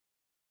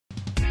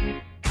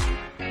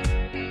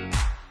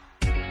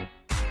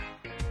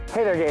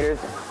Hey there, Gators.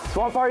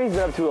 Swamp Party's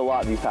been up to a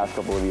lot these past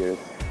couple of years.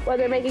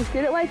 Whether making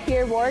student life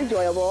here more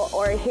enjoyable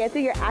or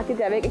enhancing your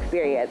academic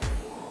experience,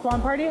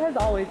 Swamp Party has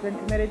always been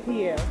committed to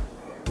you.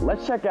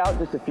 Let's check out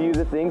just a few of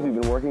the things we've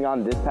been working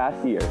on this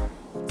past year.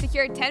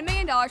 Secured $10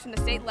 million from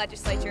the state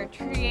legislature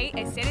to create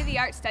a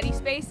state-of-the-art study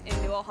space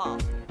in Newell Hall.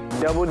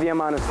 Doubled the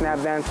amount of SNAP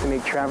vans to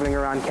make traveling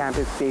around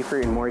campus safer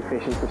and more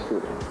efficient for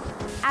students.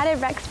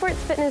 Added rec sports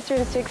fitness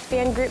rooms to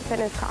expand group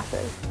fitness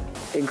classes.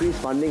 Increased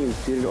funding in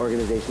student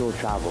organizational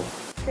travel.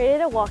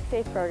 Created a Walk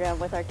Safe program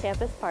with our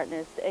campus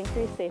partners to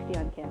increase safety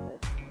on campus.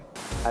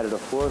 Added a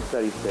floor of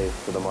study space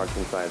for the Marks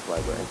and Science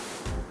Library.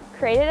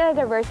 Created a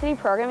diversity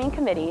programming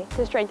committee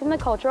to strengthen the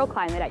cultural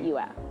climate at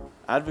UF.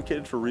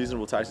 Advocated for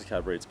reasonable taxi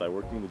cab rates by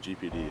working with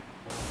GPD.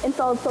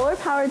 installed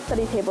solar-powered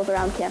study tables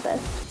around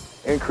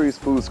campus.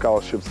 Increased food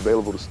scholarships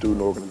available to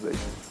student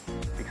organizations.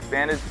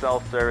 Expanded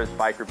self-service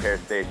bike repair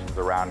stations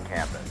around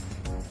campus.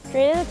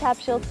 Created a Tap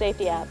Shield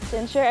safety app to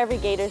ensure every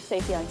Gator's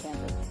safety on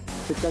campus.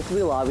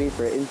 Successfully lobbied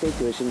for in-state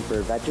tuition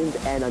for veterans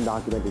and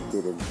undocumented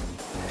students.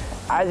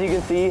 As you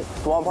can see,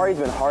 Swamp Party's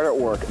been hard at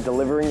work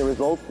delivering the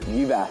results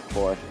you've asked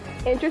for.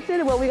 Interested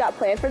in what we got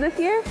planned for this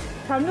year?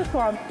 Come to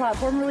Swamp's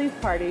platform release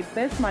party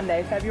this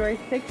Monday, February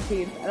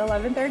 16th at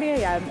 11:30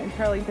 a.m. in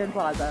Turlington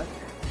Plaza.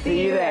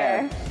 See you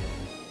there.